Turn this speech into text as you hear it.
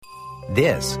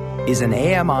This is an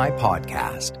AMI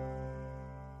podcast.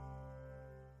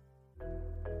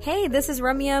 Hey, this is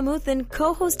Ramya Amuthan,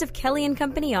 co-host of Kelly and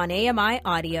Company on AMI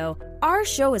Audio. Our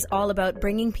show is all about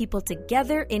bringing people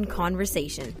together in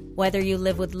conversation. Whether you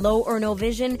live with low or no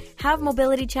vision, have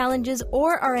mobility challenges,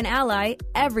 or are an ally,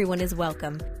 everyone is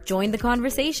welcome. Join the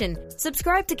conversation.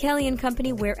 Subscribe to Kelly and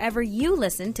Company wherever you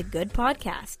listen to good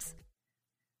podcasts.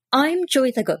 I'm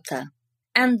Joyita Gupta,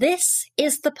 and this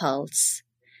is The Pulse.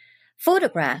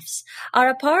 Photographs are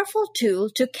a powerful tool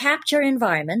to capture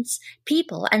environments,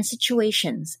 people, and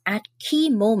situations at key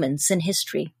moments in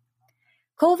history.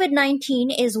 COVID-19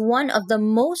 is one of the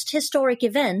most historic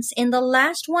events in the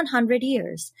last 100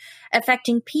 years,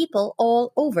 affecting people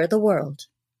all over the world.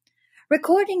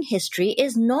 Recording history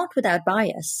is not without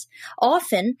bias.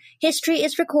 Often, history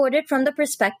is recorded from the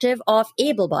perspective of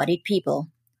able-bodied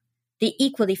people. The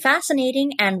equally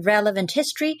fascinating and relevant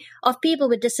history of people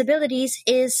with disabilities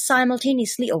is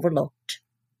simultaneously overlooked.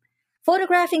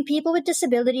 Photographing people with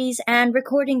disabilities and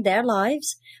recording their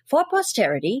lives for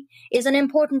posterity is an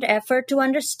important effort to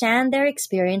understand their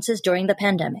experiences during the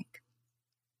pandemic.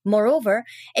 Moreover,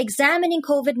 examining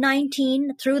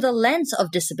COVID-19 through the lens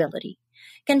of disability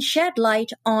can shed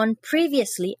light on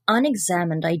previously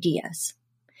unexamined ideas.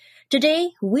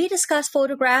 Today, we discuss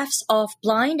photographs of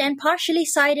blind and partially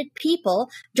sighted people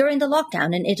during the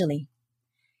lockdown in Italy.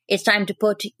 It's time to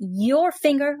put your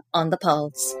finger on the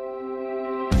pulse.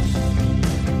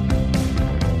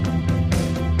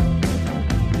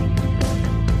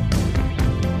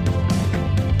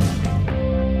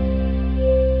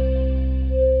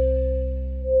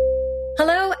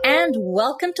 Hello and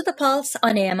welcome to The Pulse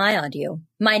on AMI Audio.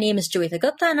 My name is Joyita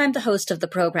Gupta and I'm the host of the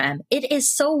program. It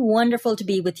is so wonderful to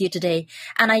be with you today,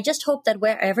 and I just hope that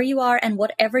wherever you are and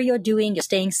whatever you're doing, you're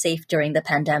staying safe during the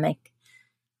pandemic.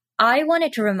 I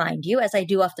wanted to remind you, as I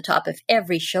do off the top of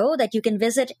every show, that you can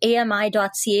visit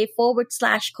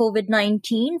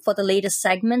ami.ca/COVID-19 for the latest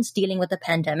segments dealing with the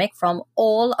pandemic from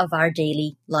all of our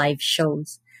daily live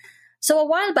shows. So a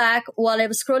while back, while I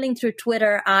was scrolling through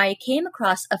Twitter, I came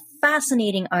across a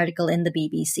fascinating article in the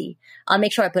BBC. I'll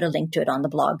make sure I put a link to it on the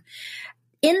blog.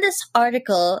 In this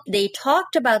article, they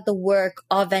talked about the work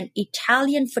of an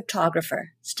Italian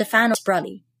photographer, Stefano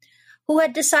Sprulli, who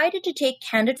had decided to take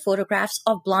candid photographs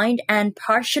of blind and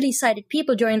partially sighted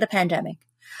people during the pandemic.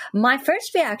 My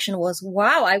first reaction was,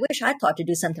 wow, I wish I'd thought to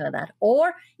do something like that.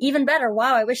 Or even better,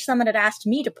 wow, I wish someone had asked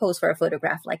me to pose for a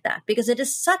photograph like that, because it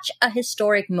is such a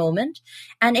historic moment.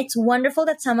 And it's wonderful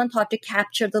that someone thought to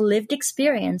capture the lived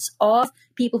experience of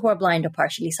people who are blind or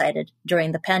partially sighted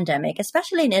during the pandemic,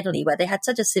 especially in Italy, where they had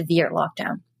such a severe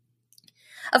lockdown.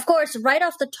 Of course, right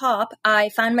off the top, I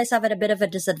found myself at a bit of a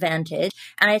disadvantage,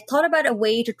 and I thought about a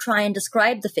way to try and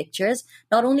describe the pictures,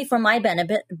 not only for my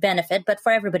benefit, but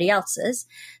for everybody else's.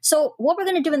 So what we're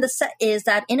going to do in the set is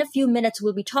that in a few minutes,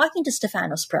 we'll be talking to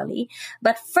Stefano Sprulli.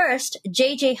 But first,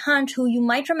 JJ Hunt, who you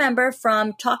might remember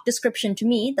from Talk Description to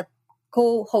Me, the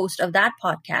co-host of that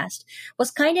podcast, was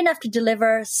kind enough to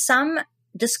deliver some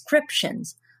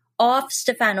descriptions of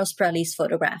Stefano Sprulli's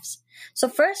photographs. So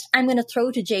first, I'm going to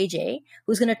throw to JJ,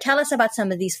 who's going to tell us about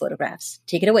some of these photographs.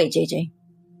 Take it away, JJ.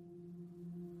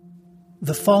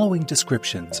 The following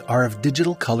descriptions are of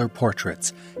digital color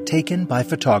portraits taken by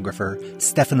photographer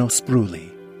Stefano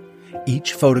Sprulli.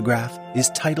 Each photograph is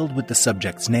titled with the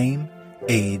subject's name,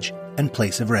 age, and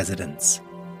place of residence.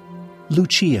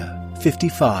 Lucia,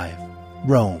 55,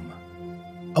 Rome.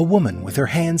 A woman with her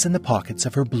hands in the pockets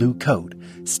of her blue coat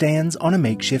stands on a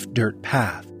makeshift dirt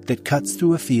path that cuts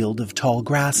through a field of tall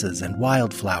grasses and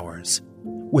wildflowers.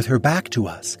 With her back to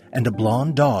us and a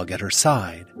blonde dog at her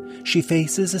side, she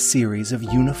faces a series of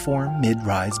uniform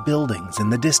mid-rise buildings in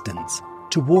the distance,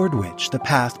 toward which the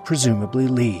path presumably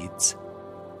leads.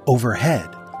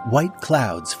 Overhead, white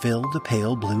clouds fill the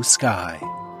pale blue sky.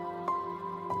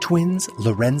 Twins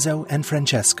Lorenzo and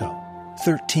Francesco,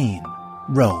 13,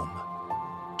 Rome.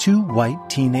 Two white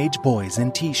teenage boys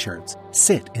in t-shirts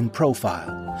sit in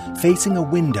profile, facing a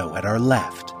window at our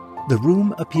left. The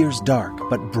room appears dark,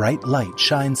 but bright light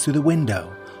shines through the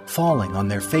window, falling on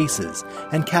their faces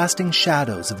and casting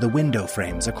shadows of the window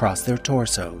frames across their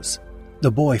torsos. The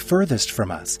boy furthest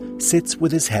from us sits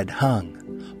with his head hung,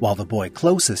 while the boy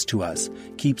closest to us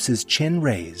keeps his chin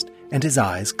raised and his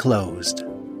eyes closed.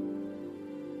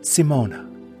 Simona,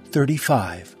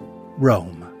 35,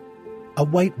 Rome. A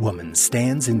white woman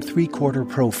stands in three-quarter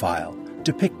profile,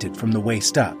 depicted from the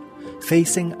waist up,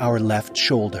 facing our left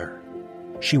shoulder.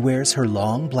 She wears her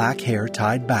long black hair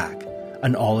tied back,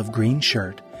 an olive green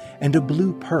shirt, and a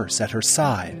blue purse at her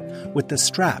side, with the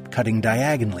strap cutting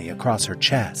diagonally across her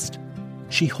chest.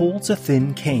 She holds a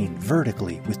thin cane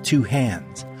vertically with two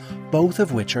hands, both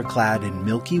of which are clad in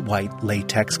milky white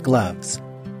latex gloves.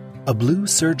 A blue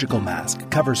surgical mask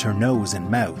covers her nose and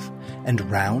mouth, and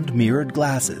round mirrored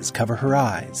glasses cover her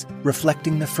eyes,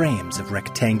 reflecting the frames of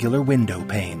rectangular window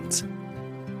panes.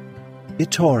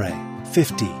 Ettore,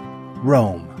 50,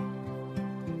 Rome.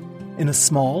 In a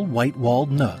small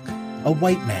white-walled nook, a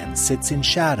white man sits in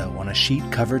shadow on a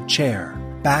sheet-covered chair,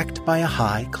 backed by a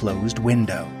high closed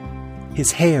window.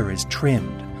 His hair is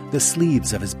trimmed, the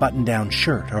sleeves of his button-down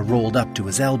shirt are rolled up to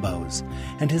his elbows,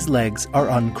 and his legs are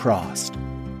uncrossed.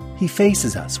 He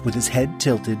faces us with his head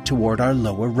tilted toward our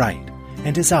lower right,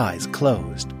 and his eyes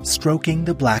closed, stroking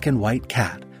the black and white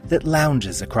cat that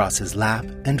lounges across his lap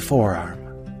and forearm.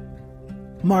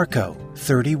 Marco,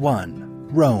 31,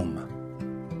 Rome.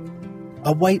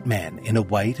 A white man in a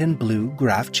white and blue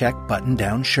graph-check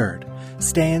button-down shirt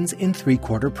stands in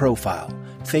three-quarter profile,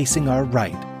 facing our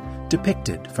right,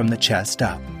 depicted from the chest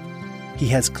up. He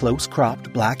has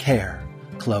close-cropped black hair,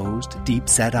 closed,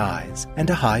 deep-set eyes, and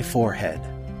a high forehead.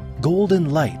 Golden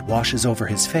light washes over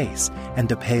his face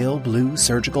and a pale blue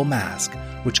surgical mask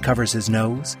which covers his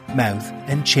nose, mouth,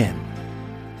 and chin.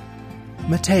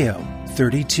 Matteo,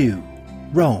 32,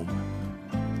 Rome.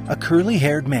 A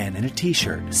curly-haired man in a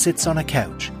t-shirt sits on a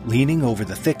couch, leaning over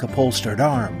the thick upholstered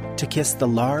arm to kiss the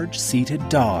large seated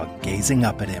dog gazing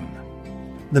up at him.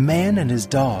 The man and his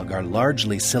dog are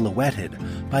largely silhouetted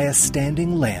by a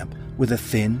standing lamp with a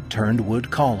thin, turned wood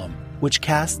column, which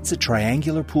casts a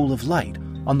triangular pool of light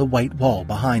on the white wall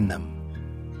behind them.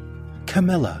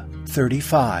 Camilla,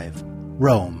 35,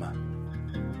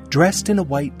 Rome. Dressed in a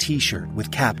white t-shirt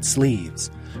with capped sleeves,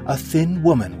 a thin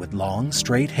woman with long,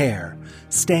 straight hair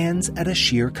stands at a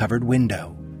sheer-covered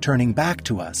window, turning back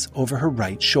to us over her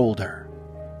right shoulder.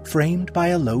 Framed by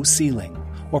a low ceiling,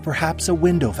 or perhaps a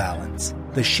window valance,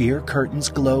 the sheer curtains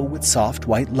glow with soft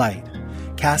white light,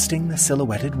 casting the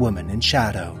silhouetted woman in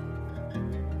shadow.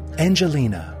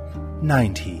 Angelina,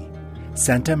 90,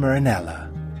 Santa Marinella.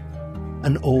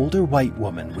 An older white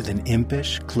woman with an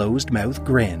impish, closed-mouth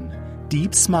grin,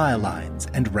 deep smile lines,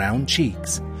 and round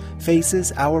cheeks,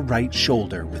 faces our right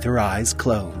shoulder with her eyes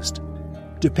closed.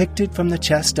 Depicted from the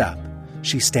chest up,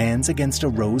 she stands against a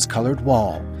rose-colored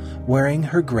wall, wearing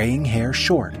her graying hair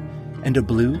short and a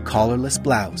blue collarless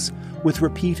blouse with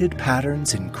repeated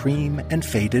patterns in cream and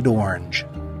faded orange.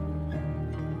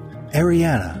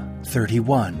 Ariana,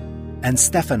 31, and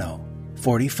Stefano,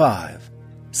 45,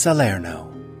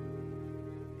 Salerno.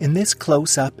 In this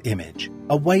close-up image,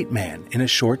 a white man in a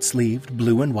short-sleeved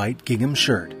blue and white gingham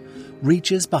shirt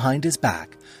reaches behind his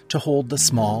back to hold the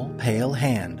small, pale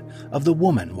hand of the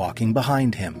woman walking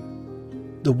behind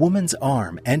him. The woman's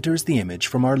arm enters the image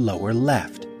from our lower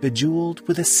left, bejeweled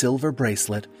with a silver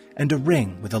bracelet and a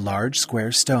ring with a large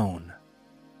square stone.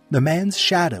 The man's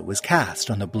shadow is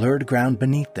cast on the blurred ground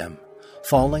beneath them,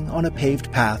 falling on a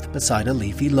paved path beside a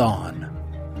leafy lawn.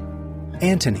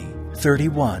 Anthony,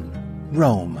 31,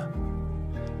 Rome.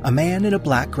 A man in a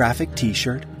black graphic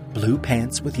t-shirt, blue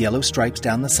pants with yellow stripes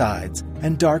down the sides,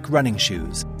 and dark running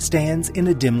shoes stands in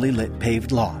a dimly lit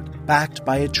paved lot, backed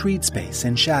by a treed space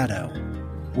in shadow.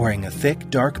 Wearing a thick,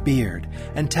 dark beard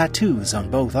and tattoos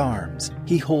on both arms,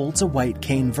 he holds a white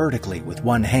cane vertically with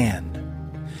one hand.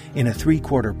 In a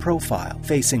three-quarter profile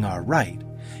facing our right,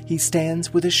 he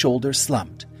stands with his shoulders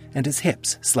slumped and his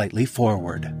hips slightly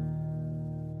forward.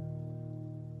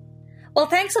 Well,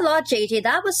 thanks a lot, JT.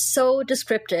 That was so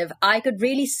descriptive. I could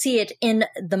really see it in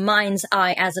the mind's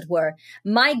eye, as it were.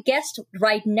 My guest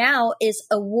right now is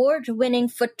award-winning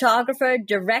photographer,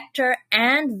 director,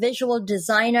 and visual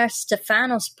designer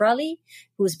Stefano Sprulli,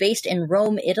 who's based in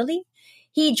Rome, Italy.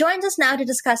 He joins us now to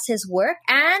discuss his work,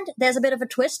 and there's a bit of a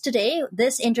twist today.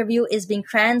 This interview is being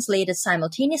translated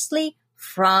simultaneously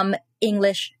from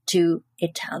English to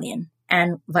Italian,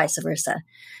 and vice versa.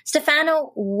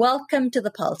 Stefano, welcome to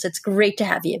The Pulse. It's great to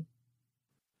have you.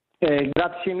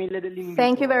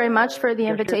 Thank you very much for the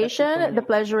invitation. The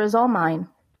pleasure is all mine.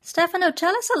 Stefano,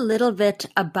 tell us a little bit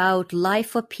about life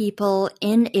for people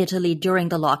in Italy during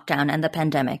the lockdown and the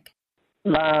pandemic.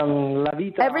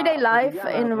 Everyday life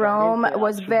in Rome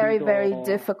was very, very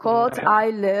difficult.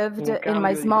 I lived in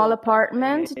my small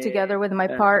apartment together with my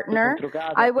partner.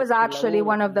 I was actually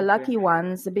one of the lucky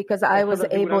ones because I was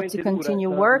able to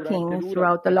continue working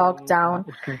throughout the lockdown.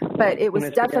 But it was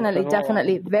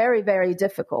definitely very, very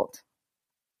difficult.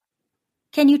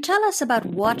 Can you tell us about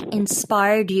what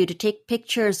inspired you to take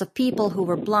pictures of people who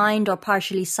were blind or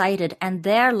partially sighted and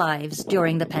their lives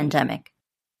during the pandemic?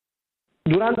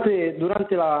 During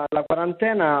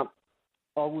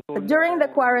the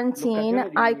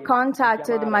quarantine, I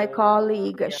contacted my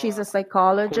colleague. She's a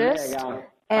psychologist,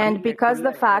 And because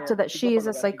the fact that she is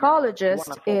a psychologist,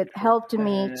 it helped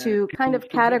me to kind of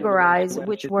categorize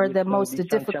which were the most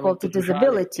difficult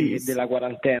disabilities.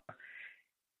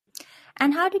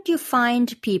 And how did you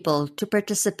find people to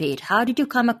participate? How did you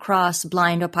come across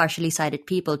blind or partially sighted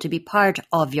people to be part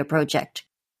of your project?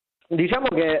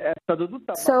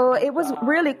 So it was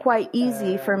really quite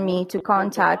easy for me to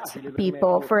contact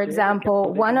people. For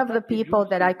example, one of the people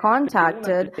that I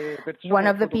contacted, one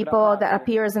of the people that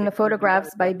appears in the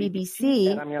photographs by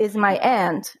BBC, is my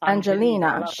aunt,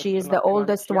 Angelina. She is the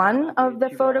oldest one of the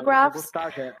photographs.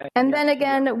 And then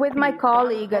again, with my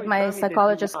colleague, my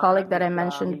psychologist colleague that I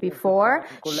mentioned before,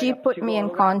 she put me in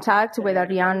contact with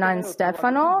Arianna and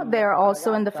Stefano. They're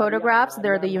also in the photographs.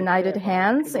 They're the united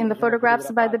hands in the photographs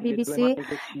by the BBC.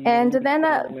 And then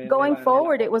going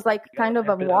forward, it was like kind of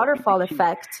a waterfall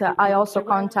effect. I also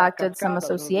contacted some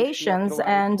associations,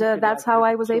 and that's how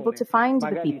I was able to find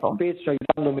the people.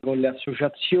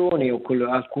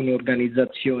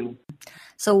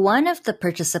 So one of the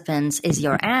participants is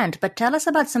your aunt, but tell us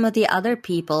about some of the other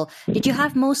people. Did you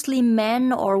have mostly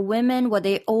men or women? Were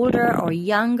they older or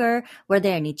younger? Were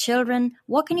there any children?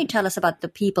 What can you tell us about the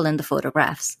people in the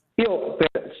photographs?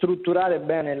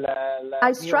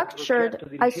 I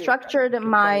structured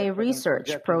my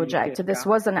research project. This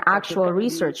was an actual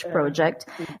research project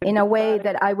in a way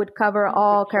that I would cover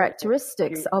all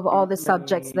characteristics of all the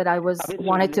subjects that I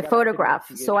wanted to photograph.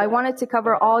 So I wanted to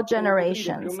cover all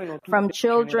generations, from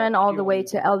children all the way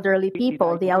to elderly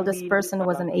people. The eldest person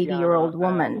was an 80-year-old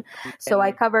woman. So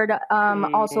I covered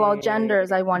also all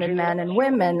genders. I wanted men and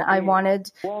women. I wanted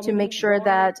to make sure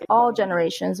that all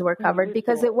generations were covered,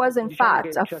 because it was in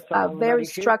fact a very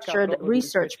structured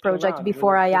research project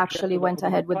before I actually went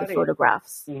ahead with the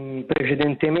photographs.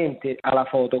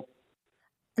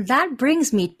 That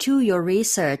brings me to your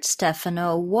research,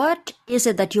 Stefano. What is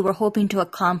it that you were hoping to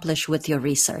accomplish with your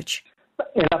research?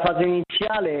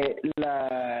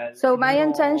 So my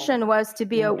intention was to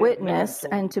be a witness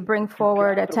and to bring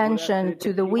forward attention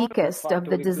to the weakest of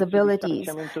the disabilities,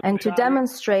 and to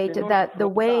demonstrate that the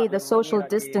way the social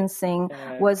distancing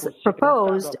was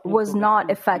proposed was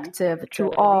not effective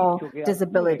to all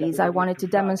disabilities. I wanted to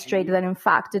demonstrate that, in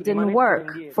fact, it didn't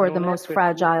work for the most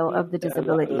fragile of the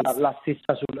disabilities.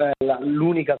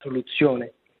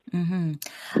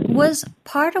 Mm-hmm. Was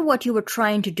part of what you were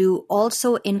trying to do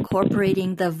also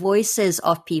incorporating the voices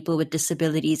of people with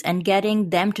disabilities and getting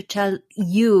them to tell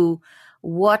you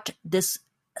what this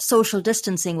social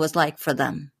distancing was like for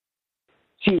them?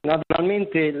 So,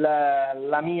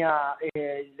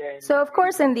 of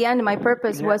course, in the end, my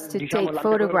purpose was to take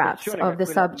photographs of the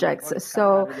subjects.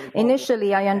 So,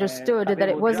 initially, I understood that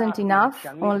it wasn't enough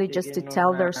only just to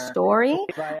tell their story.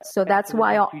 So that's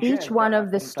why each one of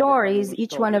the stories,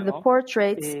 each one of the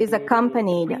portraits is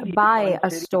accompanied by a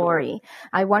story.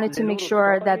 I wanted to make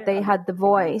sure that they had the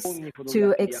voice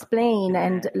to explain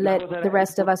and let the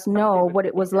rest of us know what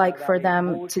it was like for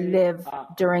them to live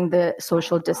during the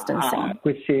social distancing.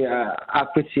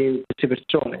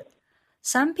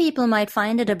 Some people might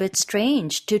find it a bit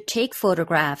strange to take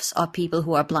photographs of people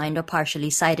who are blind or partially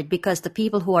sighted, because the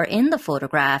people who are in the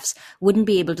photographs wouldn't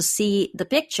be able to see the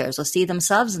pictures or see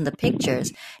themselves in the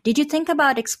pictures. Did you think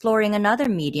about exploring another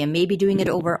medium, maybe doing it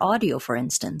over audio, for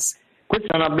instance? So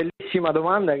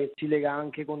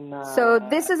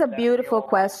this is a beautiful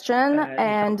question,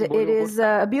 and it is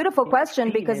a beautiful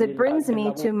question because it brings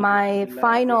me to my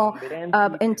final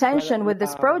intention with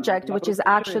this project, which is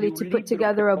actually to put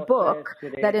together a book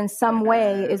that in some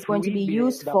way is going to be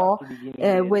useful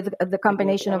with the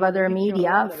combination of other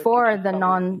media for the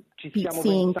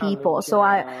non-seeing people. So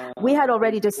we had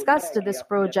already discussed this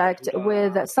project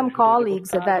with some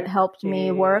colleagues that helped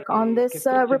me work on this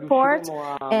report,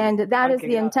 and that is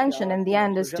the intention in the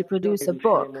end, is to produce a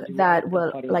book that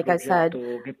will, like I said,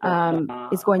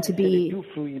 is going to be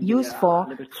useful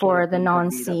for the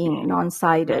non-seeing,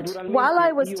 non-sighted. While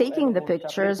I was taking the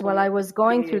pictures, while I was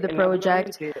going through the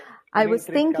project, I was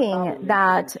thinking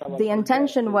that the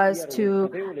intention was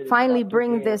to finally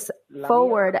bring this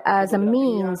forward as a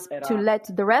means to let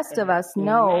the rest of us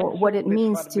know what it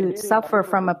means to suffer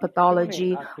from a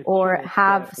pathology or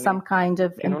have some kind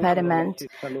of impediment.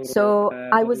 So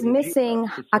I was missing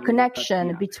a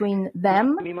connection between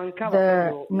them,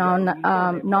 the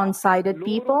non-sighted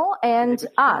people, and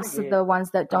us, the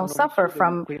ones that don't suffer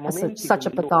from such a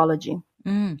pathology.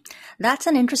 That's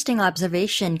an interesting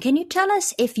observation. Can you tell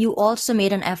us if you also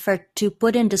made an effort to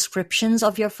put in descriptions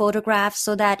of your photographs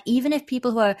so that even if people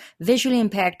who are visually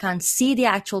impaired can't see the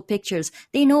actual pictures,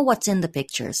 they know what's in the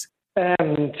pictures?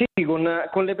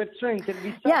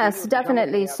 Yes,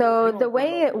 definitely. So the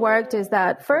way it worked is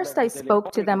that first I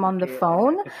spoke to them on the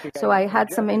phone. So I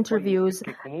had some interviews,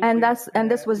 and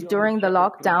this was during the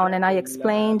lockdown, and I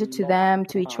explained to them,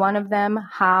 to each one of them,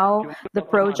 how the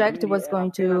project was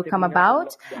going to come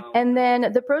about. And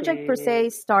then the project per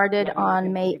se started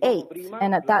on May 8th,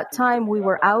 and at that time we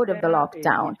were out of the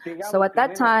lockdown. So at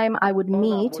that time I would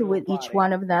meet with each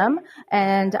one of them,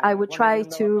 and I would try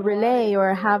to relay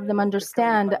or have them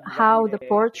understand how the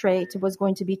portrait was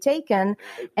going to be taken.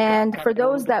 And for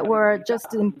those that were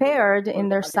just impaired in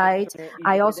their sight,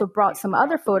 I also brought some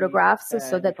other photographs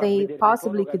so that they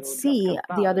possibly could see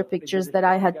the other pictures that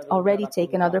I had already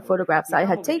taken, other photographs I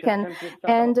had taken.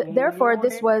 And therefore,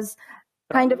 this was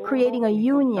kind of creating a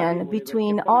union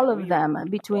between all of them,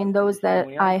 between those that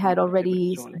I had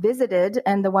already visited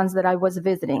and the ones that I was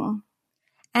visiting.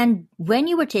 And when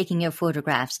you were taking your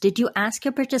photographs, did you ask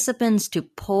your participants to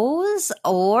pose,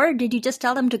 or did you just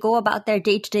tell them to go about their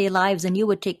day-to-day lives and you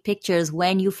would take pictures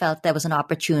when you felt there was an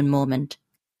opportune moment?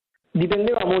 So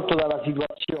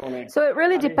it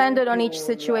really depended on each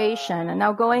situation.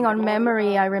 Now, going on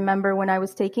memory, I remember when I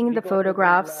was taking the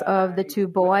photographs of the two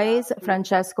boys,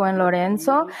 Francesco and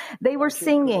Lorenzo, they were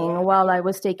singing while I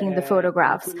was taking the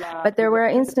photographs. But there were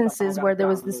instances where there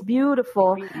was this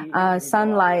beautiful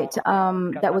sunlight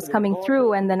that was coming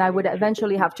through, and then I would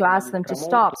eventually have to ask them to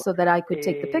stop so that I could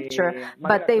take the picture.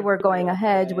 But they were going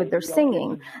ahead with their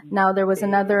singing. Now, there was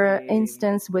another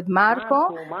instance with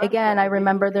Marco. Again, I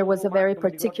remember there was a very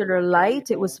particular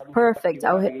light. It was perfect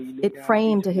how it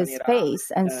framed his face.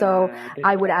 And so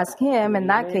I would ask him in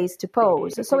that case to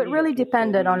pose. So it really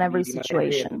depended on every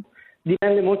situation.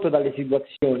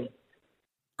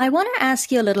 I want to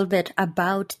ask you a little bit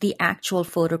about the actual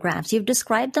photographs. You've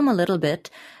described them a little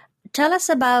bit. Tell us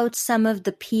about some of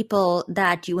the people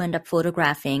that you end up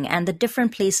photographing and the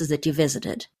different places that you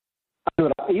visited.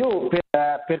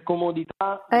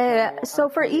 So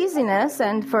for easiness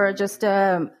and for just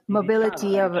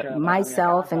mobility of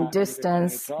myself and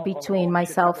distance between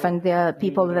myself and the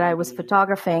people that I was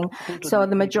photographing, so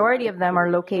the majority of them are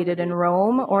located in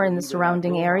Rome or in the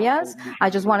surrounding areas.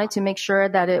 I just wanted to make sure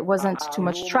that it wasn't too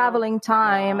much traveling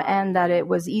time and that it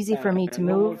was easy for me to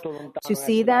move to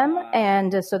see them,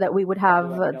 and so that we would have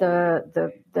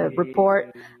the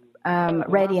report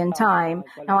ready in time.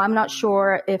 Now, I'm not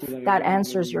sure if that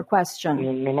answers your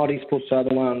question.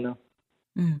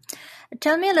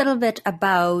 Tell me a little bit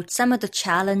about some of the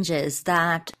challenges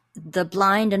that the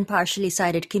blind and partially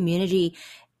sighted community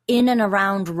in and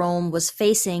around Rome was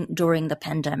facing during the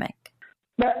pandemic.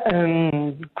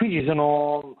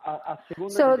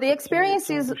 So the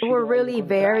experiences were really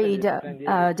varied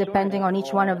depending on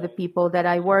each one of the people that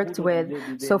I worked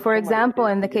with. So for example,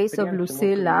 in the case of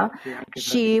Lucilla,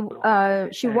 she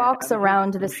walks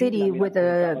around the city with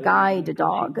a guide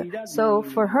dog. So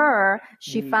for her,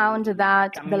 she found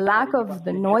that the lack of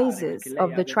the noises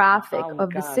of the traffic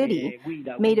of the city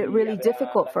made it really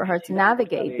difficult for her to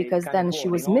navigate, because then she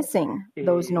was missing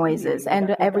those noises.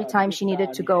 And every time she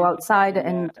needed to go outside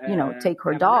and, take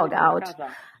her dog out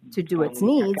to do its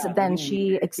needs, then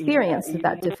she experienced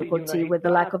that difficulty with the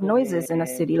lack of noises in a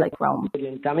city like Rome.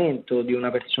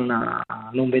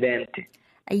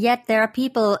 Yet there are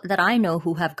people that I know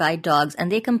who have guide dogs,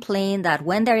 and they complain that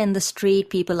when they're in the street,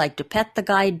 people like to pet the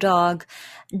guide dog.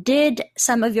 Did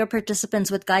some of your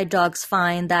participants with guide dogs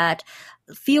find that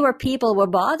fewer people were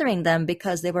bothering them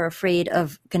because they were afraid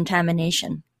of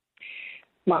contamination?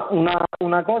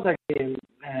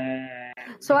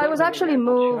 So I was actually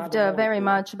moved very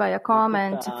much by a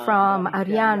comment from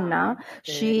Arianna.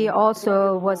 She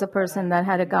also was a person that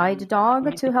had a guide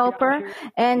dog to help her,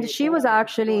 and she was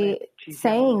actually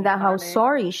saying that how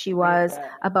sorry she was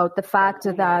about the fact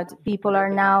that people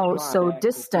are now so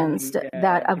distanced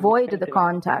that avoid the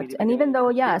contact. And even though,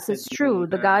 yes, it's true,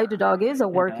 the guide dog is a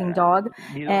working dog,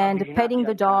 and petting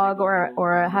the dog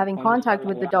or having contact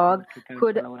with the dog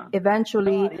could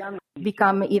eventually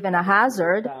become even a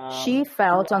hazard, she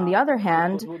felt, on the other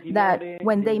hand, that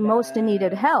when they most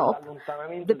needed help,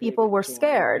 the people were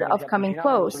scared of coming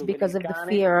close because of the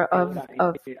fear of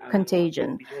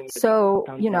contagion. So,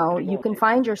 you can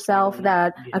find yourself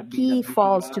that a key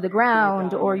falls to the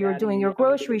ground, or you're doing your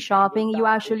grocery shopping, you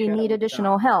actually need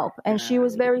additional help. And she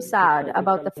was very sad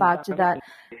about the fact that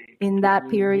in that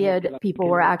period, people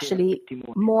were actually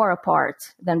more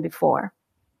apart than before.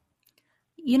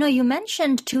 You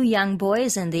mentioned two young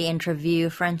boys in the interview,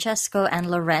 Francesco and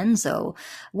Lorenzo.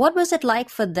 What was it like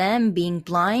for them being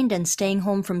blind and staying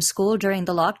home from school during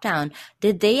the lockdown?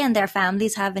 Did they and their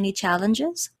families have any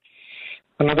challenges?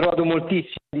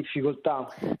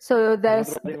 So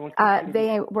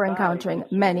they were encountering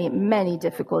many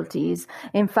difficulties.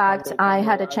 In fact, I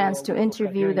had a chance to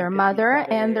interview their mother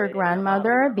and their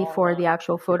grandmother before the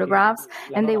actual photographs,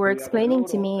 and they were explaining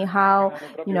to me how,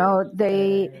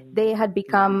 they had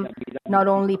become not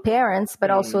only parents, but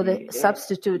also the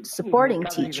substitute supporting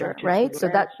teacher, right? So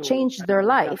that changed their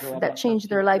life. That changed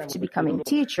their life to becoming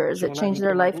teachers. It changed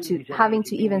their life to having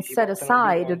to even set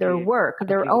aside their work,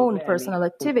 their own personal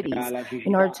activities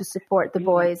in order to support the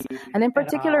boys. And in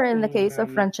particular, in the case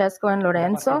of Francesco and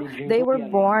Lorenzo, they were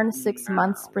born 6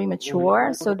 months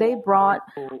premature. So they brought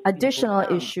additional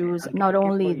issues, not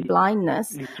only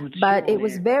blindness, but it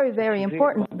was very, very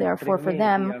important, therefore, for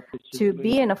them to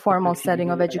be in a formal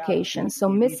setting of education. So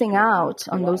missing out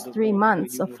on those 3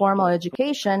 months of formal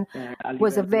education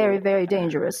was a very, very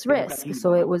dangerous risk.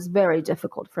 So it was very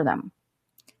difficult for them.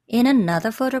 In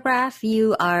another photograph,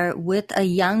 you are with a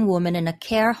young woman in a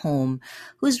care home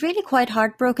who's really quite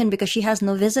heartbroken because she has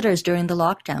no visitors during the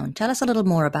lockdown. Tell us a little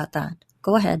more about that.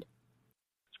 Go ahead.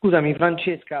 I'm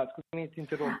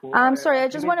sorry, I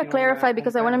just want to clarify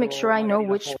because I want to make sure I know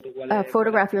which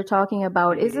photograph you're talking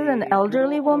about. Is it an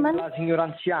elderly woman?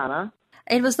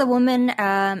 It was the woman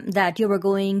that you were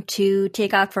going to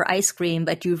take out for ice cream,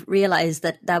 but you realized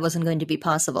that wasn't going to be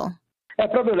possible.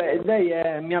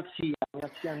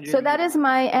 So that is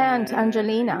my aunt,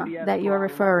 Angelina, that you're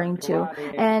referring to.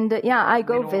 And I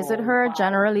go visit her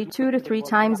generally 2 to 3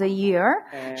 times a year.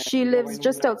 She lives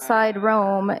just outside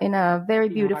Rome in a very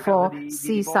beautiful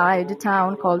seaside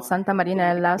town called Santa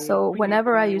Marinella. So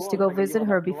whenever I used to go visit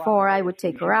her before, I would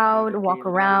take her out, walk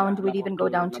around. We'd even go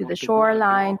down to the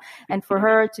shoreline. And for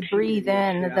her to breathe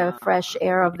in the fresh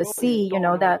air of the sea,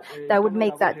 that would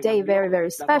make that day very, very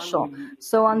special.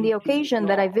 So on the occasion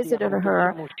that I visited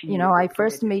her, I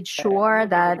first made sure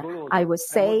that I was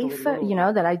safe,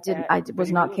 that I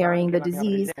was not carrying the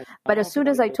disease. But as soon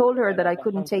as I told her that I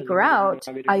couldn't take her out,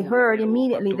 I heard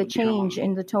immediately the change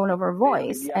in the tone of her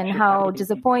voice and how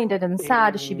disappointed and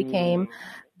sad she became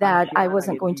that I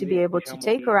wasn't going to be able to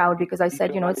take her out because I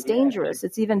said, it's dangerous.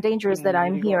 It's even dangerous that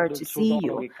I'm here to see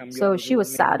you. So she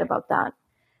was sad about that.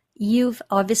 You've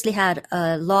obviously had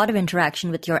a lot of interaction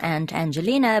with your aunt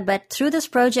Angelina, but through this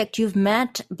project, you've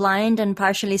met blind and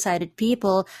partially sighted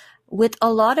people with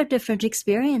a lot of different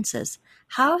experiences.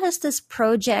 How has this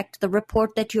project, the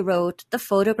report that you wrote, the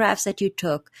photographs that you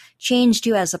took, changed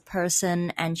you as a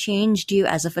person and changed you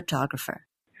as a photographer?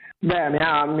 So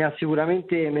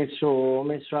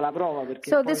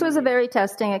this was a very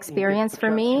testing experience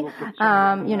for me.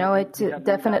 It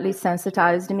definitely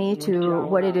sensitized me to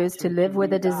what it is to live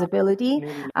with a disability,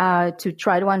 to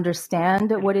try to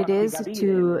understand what it is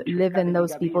to live in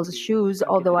those people's shoes,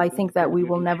 although I think that we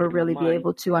will never really be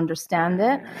able to understand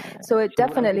it. So it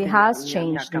definitely has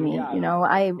changed me.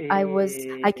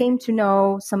 I came to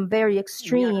know some very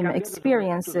extreme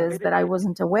experiences that I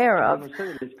wasn't aware of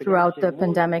throughout the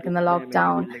pandemic and the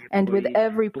lockdown. And with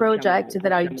every project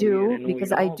that I do,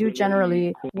 because I do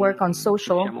generally work on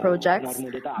social projects,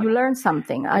 you learn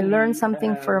something. I learned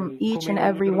something from each and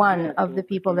every one of the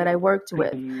people that I worked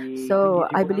with. So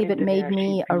I believe it made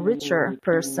me a richer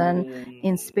person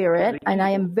in spirit. And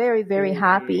I am very, very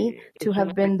happy to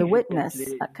have been the witness,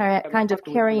 kind of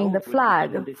carrying the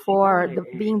flag for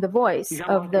being the voice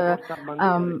of the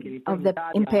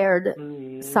impaired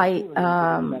sight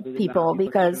people,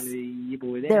 because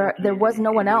there was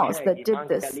no one else that did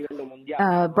this,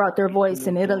 brought their voice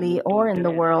in Italy or in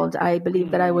the world. I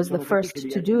believe that I was the first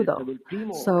to do though.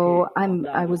 So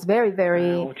I was very,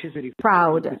 very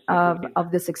proud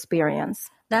of this experience.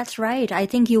 That's right. I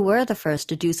think you were the first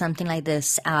to do something like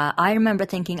this. I remember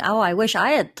thinking, I wish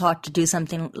I had thought to do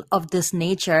something of this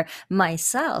nature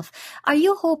myself. Are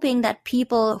you hoping that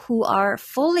people who are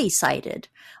fully sighted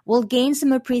will gain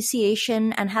some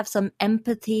appreciation and have some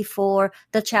empathy for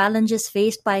the challenges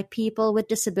faced by people with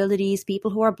disabilities,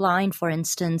 people who are blind, for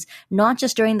instance, not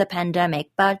just during the pandemic,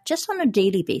 but just on a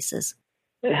daily basis?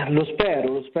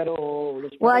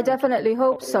 Well, I definitely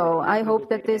hope so. I hope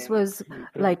that this was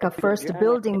like a first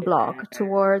building block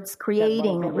towards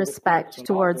creating respect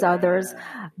towards others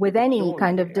with any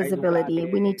kind of disability.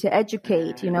 We need to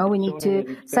educate, we need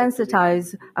to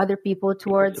sensitize other people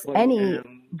towards any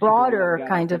broader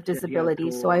kind of disability.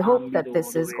 So I hope that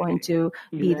this is going to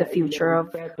be the future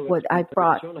of what I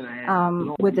brought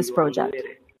with this project.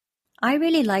 I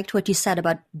really liked what you said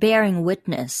about bearing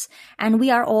witness, and we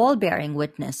are all bearing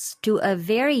witness to a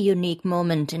very unique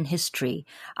moment in history.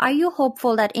 Are you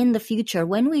hopeful that in the future,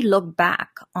 when we look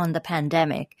back on the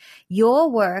pandemic,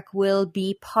 your work will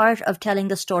be part of telling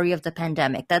the story of the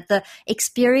pandemic, that the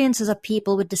experiences of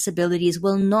people with disabilities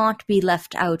will not be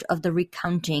left out of the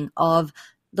recounting of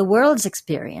the world's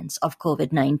experience of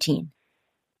COVID-19?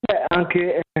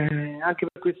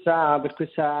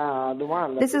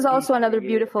 This is also another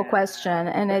beautiful question,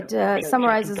 and it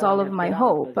summarizes all of my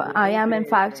hope. I am, in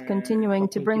fact, continuing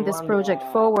to bring this project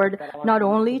forward, not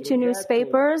only to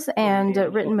newspapers and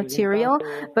written material,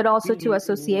 but also to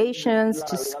associations,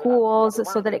 to schools,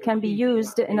 so that it can be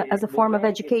used as a form of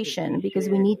education, because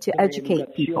we need to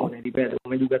educate people.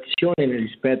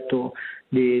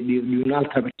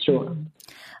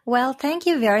 Well, thank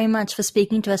you very much for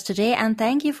speaking to us today, and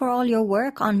thank you for all your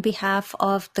work on behalf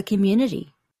of the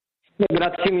community.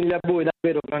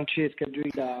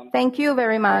 Thank you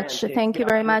very much. Thank you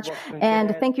very much.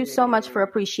 And thank you so much for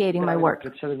appreciating my work.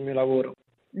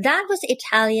 That was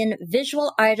Italian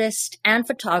visual artist and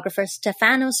photographer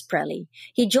Stefano Sprelli.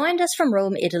 He joined us from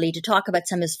Rome, Italy, to talk about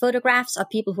some of his photographs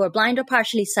of people who are blind or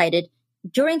partially sighted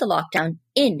during the lockdown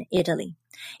in Italy.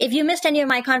 If you missed any of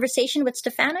my conversation with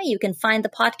Stefano, you can find the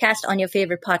podcast on your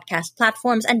favorite podcast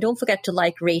platforms, and don't forget to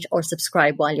like, rate, or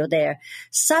subscribe while you're there.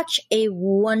 Such a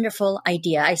wonderful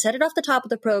idea. I said it off the top of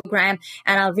the program,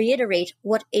 and I'll reiterate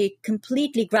what a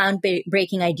completely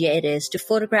groundbreaking idea it is to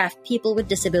photograph people with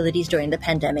disabilities during the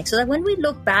pandemic, so that when we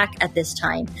look back at this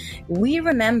time, we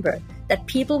remember that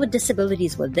people with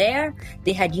disabilities were there,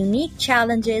 they had unique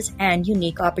challenges and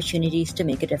unique opportunities to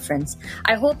make a difference.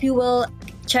 I hope you will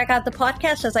check out the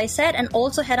podcast, as I said, and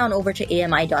also head on over to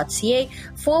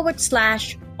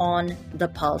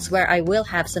ami.ca/on-the-pulse, where I will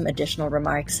have some additional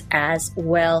remarks as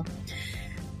well.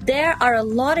 There are a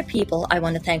lot of people I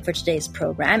want to thank for today's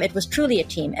program. It was truly a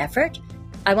team effort.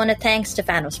 I want to thank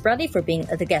Stefano Sprelli for being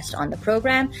the guest on the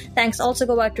program. Thanks also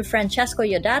go out to Francesco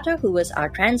Iodato, who was our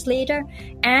translator,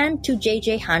 and to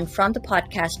JJ Hunt from the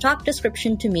podcast Talk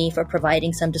Description to Me for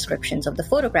providing some descriptions of the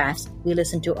photographs we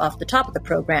listened to off the top of the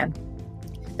program.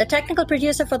 The technical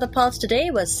producer for The Pulse today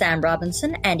was Sam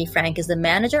Robinson. Andy Frank is the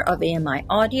manager of AMI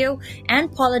Audio,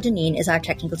 and Paula Deneen is our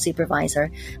technical supervisor.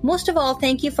 Most of all,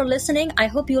 thank you for listening. I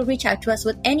hope you'll reach out to us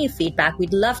with any feedback.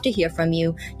 We'd love to hear from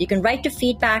you. You can write to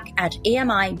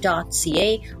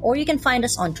feedback@ami.ca, or you can find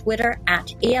us on Twitter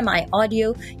 @AMI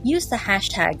Audio. Use the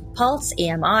hashtag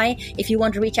PulseAMI. If you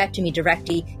want to reach out to me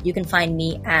directly, you can find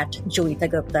me at Joeita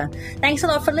Gupta. Thanks a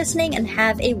lot for listening, and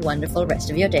have a wonderful rest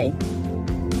of your day.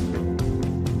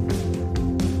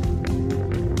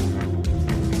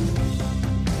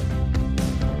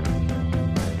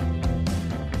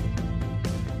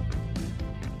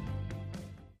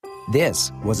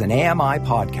 This was an AMI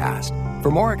podcast.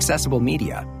 For more accessible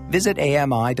media, visit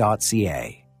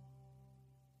ami.ca.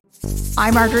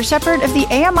 I'm Margaret Shepard of the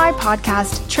AMI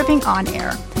podcast, Tripping on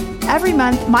Air. Every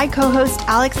month, my co-host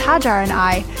Alex Hajar and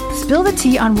I spill the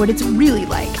tea on what it's really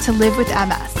like to live with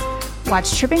MS.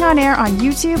 Watch Tripping on Air on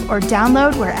YouTube or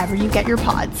download wherever you get your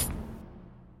pods.